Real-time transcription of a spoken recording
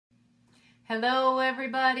Hello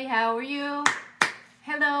everybody, how are you?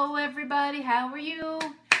 Hello everybody, how are you?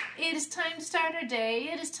 It is time to start our day.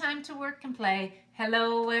 It is time to work and play.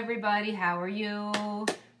 Hello everybody, how are you?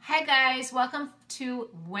 Hi guys, welcome to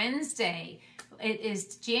Wednesday. It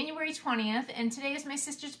is January 20th and today is my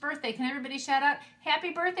sister's birthday. Can everybody shout out,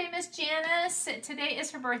 happy birthday Miss Janice. Today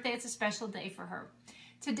is her birthday. It's a special day for her.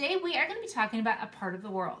 Today we are going to be talking about a part of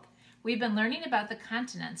the world. We've been learning about the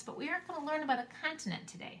continents, but we aren't going to learn about a continent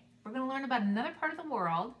today. We're going to learn about another part of the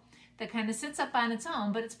world that kind of sits up on its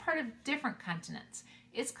own, but it's part of different continents.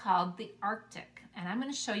 It's called the Arctic, and I'm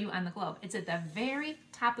going to show you on the globe. It's at the very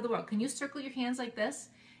top of the world. Can you circle your hands like this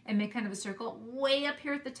and make kind of a circle? Way up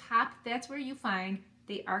here at the top, that's where you find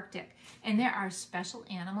the Arctic. And there are special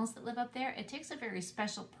animals that live up there. It takes a very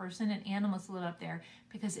special person and animals to live up there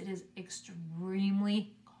because it is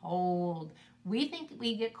extremely cold. We think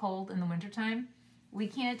we get cold in the wintertime. We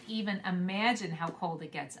can't even imagine how cold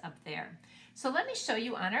it gets up there. So let me show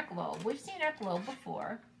you on our globe. We've seen our globe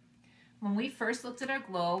before. When we first looked at our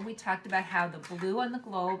globe, we talked about how the blue on the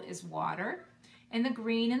globe is water, and the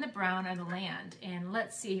green and the brown are the land. And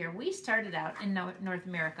let's see here. We started out in North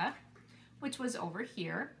America, which was over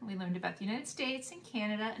here. We learned about the United States and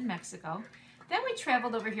Canada and Mexico. Then we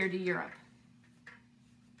traveled over here to Europe,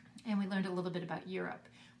 and we learned a little bit about Europe.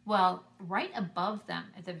 Well, right above them,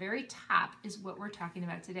 at the very top, is what we're talking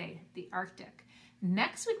about today, the Arctic.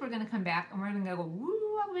 Next week, we're going to come back, and we're going to go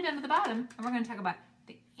woo, all the way down to the bottom, and we're going to talk about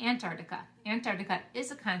the Antarctica. Antarctica is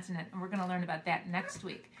a continent, and we're going to learn about that next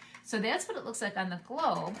week. So that's what it looks like on the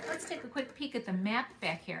globe. Let's take a quick peek at the map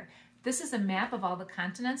back here. This is a map of all the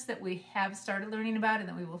continents that we have started learning about and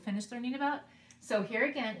that we will finish learning about. So here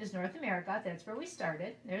again is North America. That's where we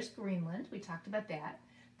started. There's Greenland. We talked about that.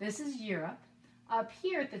 This is Europe. Up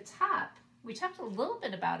here at the top, we talked a little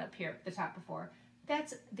bit about up here at the top before,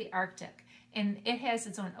 that's the Arctic. And it has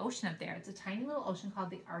its own ocean up there. It's a tiny little ocean called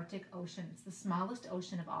the Arctic Ocean. It's the smallest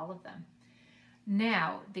ocean of all of them.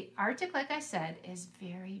 Now, the Arctic, like I said, is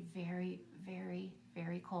very, very, very,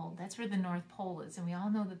 very cold. That's where the North Pole is. And we all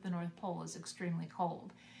know that the North Pole is extremely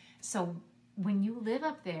cold. So when you live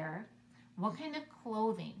up there, what kind of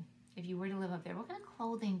clothing, if you were to live up there, what kind of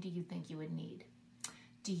clothing do you think you would need?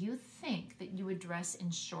 Do you think that you would dress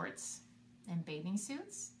in shorts and bathing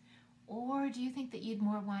suits? Or do you think that you'd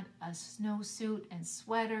more want a snowsuit and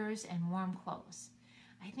sweaters and warm clothes?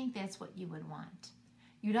 I think that's what you would want.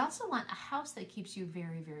 You'd also want a house that keeps you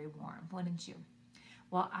very, very warm, wouldn't you?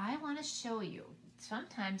 Well, I want to show you,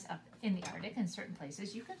 sometimes up in the Arctic in certain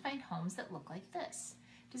places, you can find homes that look like this.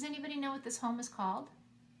 Does anybody know what this home is called?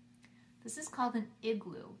 This is called an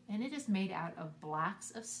igloo, and it is made out of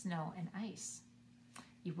blocks of snow and ice.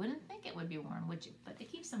 You wouldn't think it would be warm, would you? But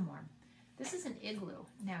it keeps them warm. This is an igloo.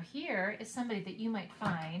 Now here is somebody that you might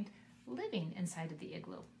find living inside of the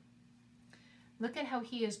igloo. Look at how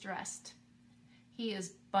he is dressed. He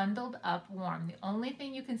is bundled up warm. The only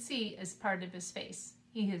thing you can see is part of his face.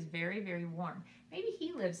 He is very, very warm. Maybe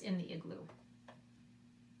he lives in the igloo.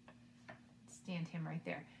 Stand him right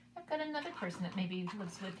there. I've got another person that maybe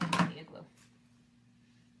lives with him in the igloo.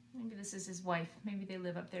 Maybe this is his wife. Maybe they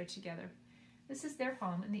live up there together. This is their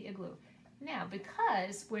home in the igloo. Now,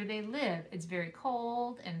 because where they live, it's very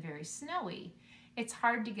cold and very snowy, it's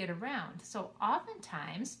hard to get around. So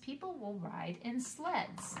oftentimes, people will ride in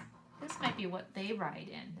sleds. This might be what they ride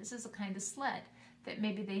in. This is a kind of sled that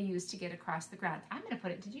maybe they use to get across the ground. I'm going to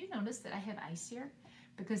put it, did you notice that I have ice here?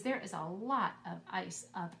 Because there is a lot of ice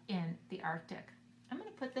up in the Arctic. I'm going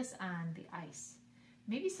to put this on the ice.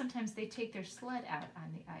 Maybe sometimes they take their sled out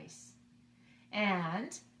on the ice.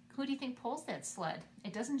 And who do you think pulls that sled?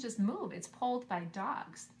 It doesn't just move, it's pulled by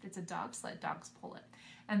dogs. It's a dog sled, dogs pull it.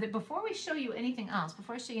 And before we show you anything else,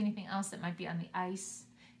 before I show you anything else that might be on the ice,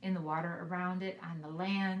 in the water around it, on the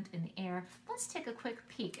land, in the air, let's take a quick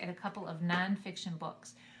peek at a couple of nonfiction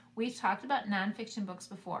books. We've talked about nonfiction books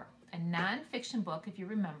before. A nonfiction book, if you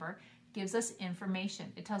remember, gives us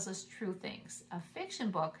information. It tells us true things. A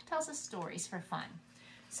fiction book tells us stories for fun.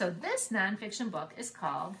 So this nonfiction book is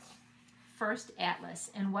called First Atlas,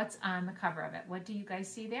 and what's on the cover of it? What do you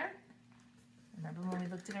guys see there? Remember when we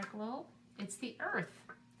looked at our globe? It's the Earth.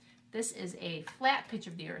 This is a flat picture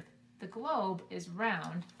of the Earth. The globe is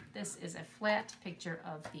round. This is a flat picture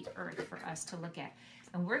of the Earth for us to look at.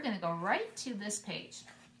 And we're going to go right to this page.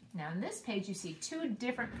 Now, in this page, you see two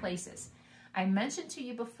different places. I mentioned to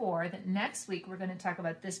you before that next week we're going to talk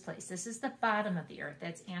about this place. This is the bottom of the Earth.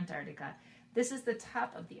 That's Antarctica. This is the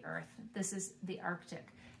top of the Earth. This is the Arctic.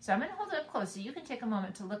 So I'm going to hold it up close so you can take a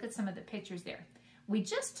moment to look at some of the pictures there. We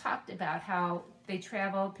just talked about how they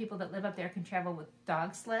travel, people that live up there can travel with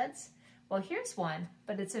dog sleds. Well, here's one,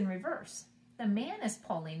 but it's in reverse. The man is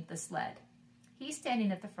pulling the sled. He's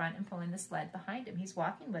standing at the front and pulling the sled behind him. He's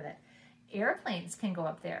walking with it. Airplanes can go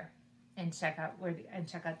up there and check out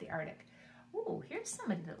the Arctic. Ooh, here's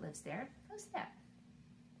somebody that lives there. Who's that?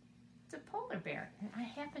 It's a polar bear, and I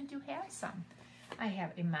happen to have some. I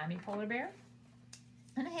have a mommy polar bear,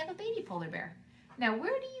 and I have a baby polar bear. Now,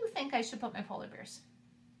 where do you think I should put my polar bears?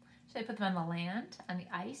 Should I put them on the land, on the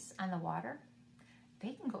ice, on the water?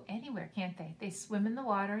 They can go anywhere, can't they? They swim in the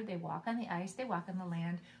water, they walk on the ice, they walk on the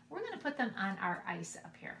land. We're going to put them on our ice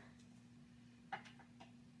up here.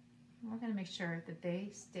 We're going to make sure that they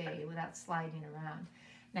stay without sliding around.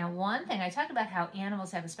 Now, one thing, I talked about how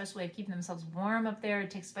animals have a special way of keeping themselves warm up there. It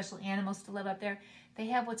takes special animals to live up there. They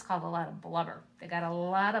have what's called a lot of blubber. They got a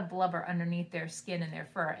lot of blubber underneath their skin and their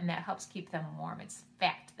fur, and that helps keep them warm. It's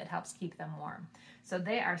fat that helps keep them warm. So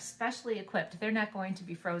they are specially equipped. They're not going to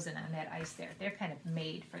be frozen on that ice there. They're kind of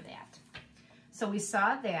made for that. So we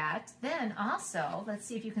saw that. Then also, let's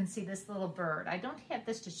see if you can see this little bird. I don't have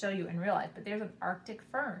this to show you in real life, but there's an Arctic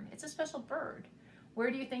fern. It's a special bird.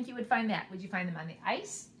 Where do you think you would find that? Would you find them on the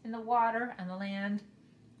ice, in the water, on the land?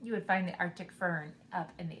 You would find the Arctic fern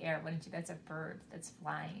up in the air, wouldn't you? That's a bird that's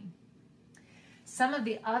flying. Some of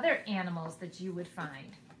the other animals that you would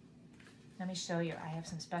find. Let me show you. I have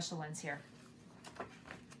some special ones here.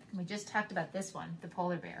 We just talked about this one, the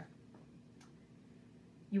polar bear.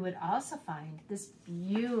 You would also find this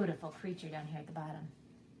beautiful creature down here at the bottom.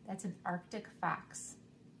 That's an Arctic fox,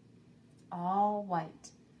 all white.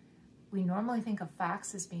 We normally think of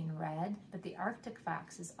fox as being red, but the Arctic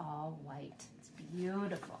fox is all white. It's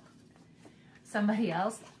beautiful. Somebody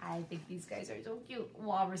else, I think these guys are so cute,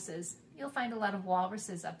 walruses. You'll find a lot of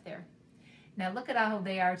walruses up there. Now look at how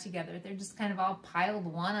they are together. They're just kind of all piled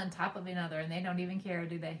one on top of another, and they don't even care,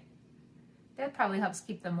 do they? That probably helps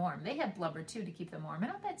keep them warm. They have blubber too to keep them warm.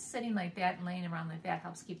 And all that sitting like that and laying around like that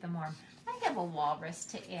helps keep them warm. I have a walrus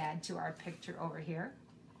to add to our picture over here.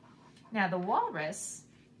 Now the walrus,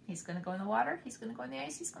 he's going to go in the water, he's going to go in the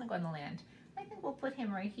ice, he's going to go in the land. I think we'll put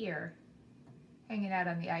him right here, hanging out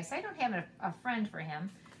on the ice. I don't have a friend for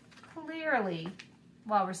him. Clearly,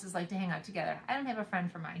 walruses like to hang out together. I don't have a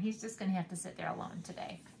friend for mine. He's just going to have to sit there alone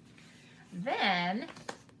today. Then,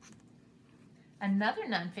 another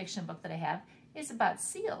nonfiction book that I have is about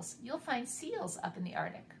seals. You'll find seals up in the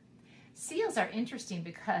Arctic. Seals are interesting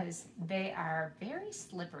because they are very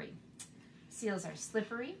slippery. Seals are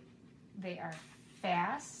slippery, they are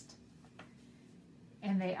fast,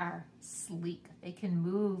 and they are sleek. They can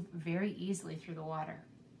move very easily through the water.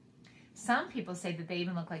 Some people say that they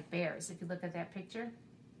even look like bears. If you look at that picture,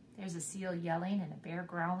 there's a seal yelling and a bear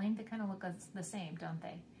growling. They kind of look the same, don't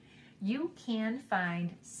they? You can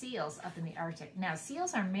find seals up in the Arctic. Now,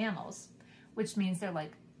 seals are mammals, which means they're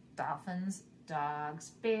like dolphins,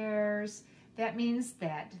 dogs, bears. That means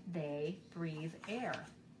that they breathe air.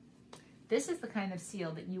 This is the kind of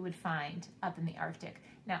seal that you would find up in the Arctic.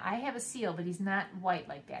 Now, I have a seal, but he's not white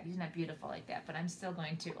like that. He's not beautiful like that, but I'm still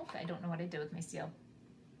going to, I don't know what I did with my seal.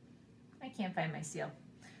 I can't find my seal.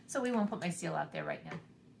 So we won't put my seal out there right now.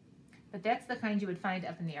 But that's the kind you would find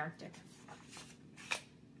up in the Arctic.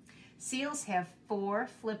 Seals have 4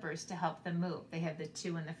 flippers to help them move. They have the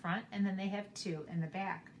 2 in the front, and then they have 2 in the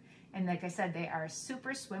back. And like I said, they are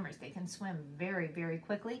super swimmers. They can swim very, very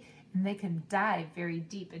quickly, and they can dive very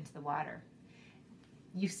deep into the water.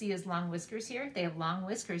 You see his long whiskers here? They have long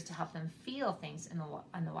whiskers to help them feel things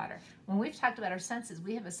on the water. When we've talked about our senses,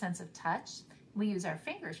 we have a sense of touch. We use our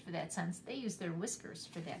fingers for that sense. They use their whiskers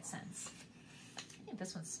for that sense. I think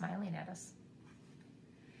this one's smiling at us.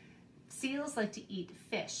 Seals like to eat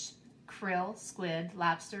fish, krill, squid,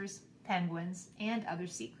 lobsters, penguins, and other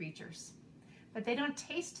sea creatures. But they don't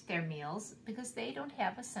taste their meals because they don't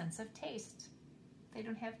have a sense of taste. They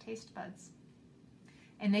don't have taste buds.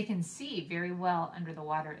 And they can see very well under the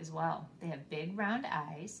water as well. They have big round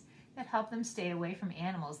eyes that help them stay away from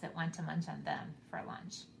animals that want to munch on them for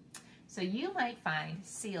lunch. So you might find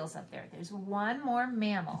seals up there. There's one more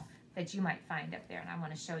mammal that you might find up there, and I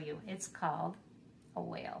want to show you. It's called a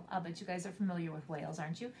whale. I'll bet you guys are familiar with whales,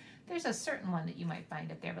 aren't you? There's a certain one that you might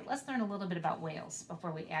find up there, but let's learn a little bit about whales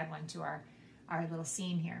before we add one to our little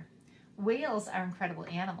scene here. Whales are incredible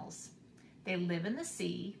animals. They live in the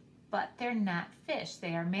sea, but they're not fish.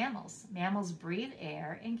 They are mammals. Mammals breathe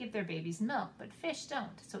air and give their babies milk, but fish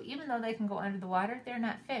don't. So even though they can go under the water, they're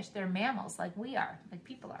not fish. They're mammals like we are, like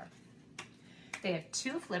people are. They have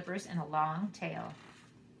 2 flippers and a long tail.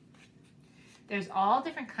 There's all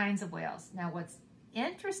different kinds of whales. Now what's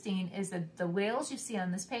interesting is that the whales you see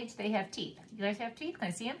on this page, they have teeth. You guys have teeth? Can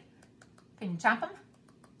I see them? Can you chomp them?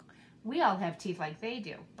 We all have teeth like they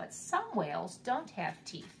do, but some whales don't have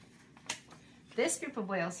teeth. This group of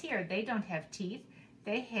whales here, they don't have teeth.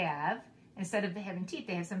 They have Instead of having teeth,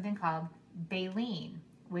 they have something called baleen,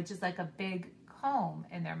 which is like a big comb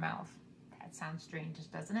in their mouth. That sounds strange,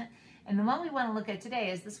 doesn't it? And the one we want to look at today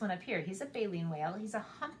is this one up here. He's a baleen whale. He's a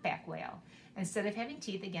humpback whale. Instead of having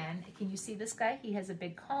teeth, again, can you see this guy? He has a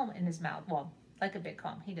big comb in his mouth. Well, like a big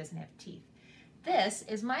comb. He doesn't have teeth. This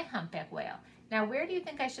is my humpback whale. Now, where do you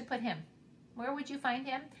think I should put him? Where would you find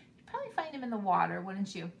him? You'd probably find him in the water,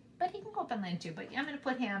 wouldn't you? But he can go up on land too. But I'm going to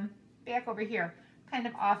put him back over here, kind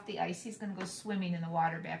of off the ice. He's going to go swimming in the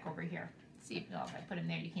water back over here. See if, oh, if I put him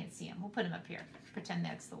there, you can't see him. We'll put him up here. Pretend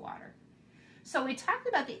that's the water. So we talked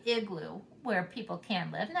about the igloo where people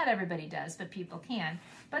can live. Not everybody does, but people can.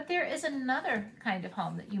 But there is another kind of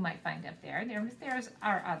home that you might find up there. There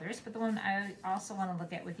are others, but the one I also want to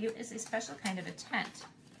look at with you is a special kind of a tent.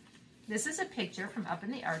 This is a picture from up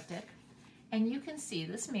in the Arctic, and you can see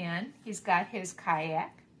this man. He's got his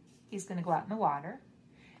kayak. He's going to go out in the water,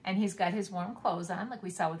 and he's got his warm clothes on, like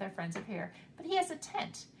we saw with our friends up here. But he has a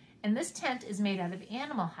tent, and this tent is made out of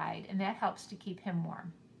animal hide, and that helps to keep him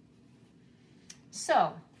warm.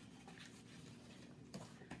 So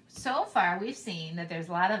far we've seen that there's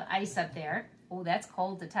a lot of ice up there. Oh, that's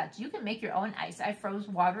cold to touch. You can make your own ice. I froze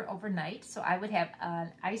water overnight, so I would have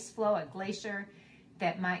an ice floe, a glacier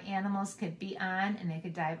that my animals could be on and they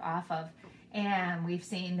could dive off of. And we've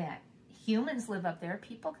seen that humans live up there.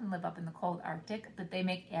 People can live up in the cold Arctic, but they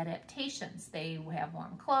make adaptations. They have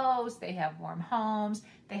warm clothes, they have warm homes,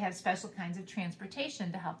 they have special kinds of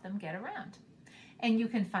transportation to help them get around. And you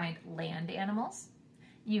can find land animals,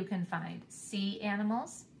 you can find sea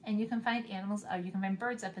animals, and you can find animals, you can find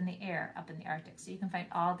birds up in the air, up in the Arctic. So you can find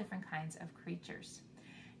all different kinds of creatures.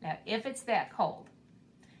 Now, if it's that cold,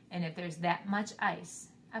 and if there's that much ice,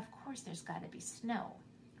 of course there's got to be snow,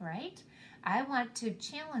 right? I want to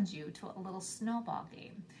challenge you to a little snowball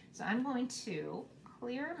game. So I'm going to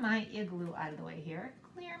clear my igloo out of the way here,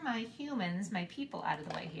 clear my humans, my people out of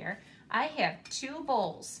the way here. I have 2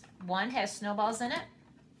 bowls. One has snowballs in it,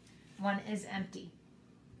 one is empty.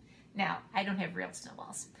 Now, I don't have real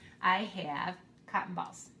snowballs. I have cotton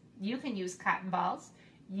balls. You can use cotton balls.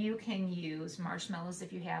 You can use marshmallows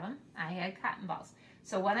if you have them. I had cotton balls.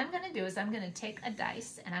 So what I'm going to do is I'm going to take a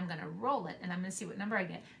dice and I'm going to roll it and I'm going to see what number I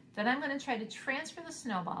get. Then I'm going to try to transfer the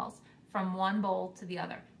snowballs from one bowl to the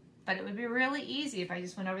other. But it would be really easy if I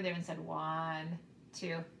just went over there and said 1,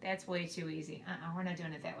 2. That's way too easy. We're not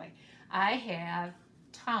doing it that way. I have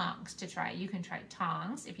tongs to try. You can try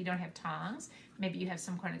tongs. If you don't have tongs, maybe you have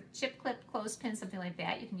some kind of chip clip, clothespin, something like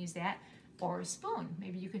that. You can use that. Or a spoon.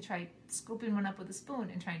 Maybe you could try scooping one up with a spoon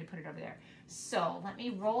and trying to put it over there. So let me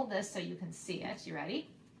roll this so you can see it. You ready?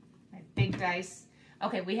 My big dice.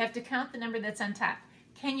 Okay, we have to count the number that's on top.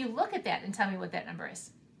 Can you look at that and tell me what that number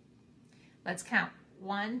is? Let's count.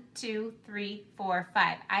 1, 2, 3, 4,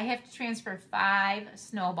 5. I have to transfer 5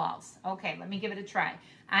 snowballs. Okay, let me give it a try.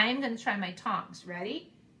 I'm going to try my tongs.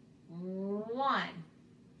 Ready? 1,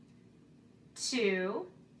 2,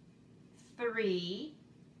 3,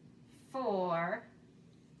 4,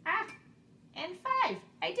 and 5.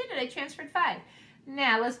 I did it. I transferred 5.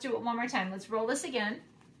 Now let's do it one more time. Let's roll this again.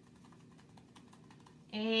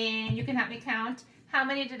 And you can help me count. How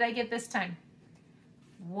many did I get this time?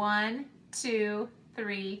 1, 2,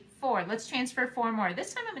 3, 4. Let's transfer 4 more.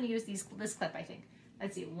 This time I'm going to use this clip, I think.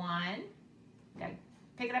 Let's see. 1. Okay.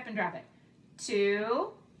 Pick it up and drop it. 2.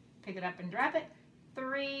 Pick it up and drop it.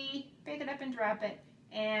 3. Pick it up and drop it.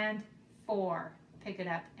 And 4. Pick it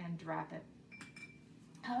up and drop it.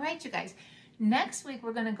 All right, you guys. Next week,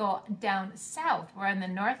 we're going to go down south. We're in the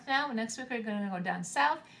north now. Next week, we're going to go down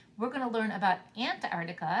south. We're going to learn about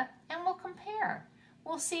Antarctica, and we'll compare.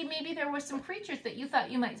 We'll see maybe there were some creatures that you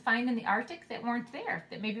thought you might find in the Arctic that weren't there,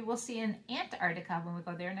 that maybe we'll see in Antarctica when we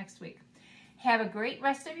go there next week. Have a great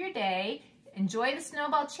rest of your day. Enjoy the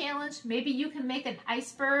snowball challenge. Maybe you can make an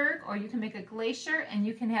iceberg or you can make a glacier and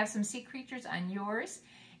you can have some sea creatures on yours.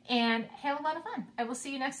 And have a lot of fun. I will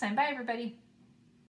see you next time. Bye, everybody.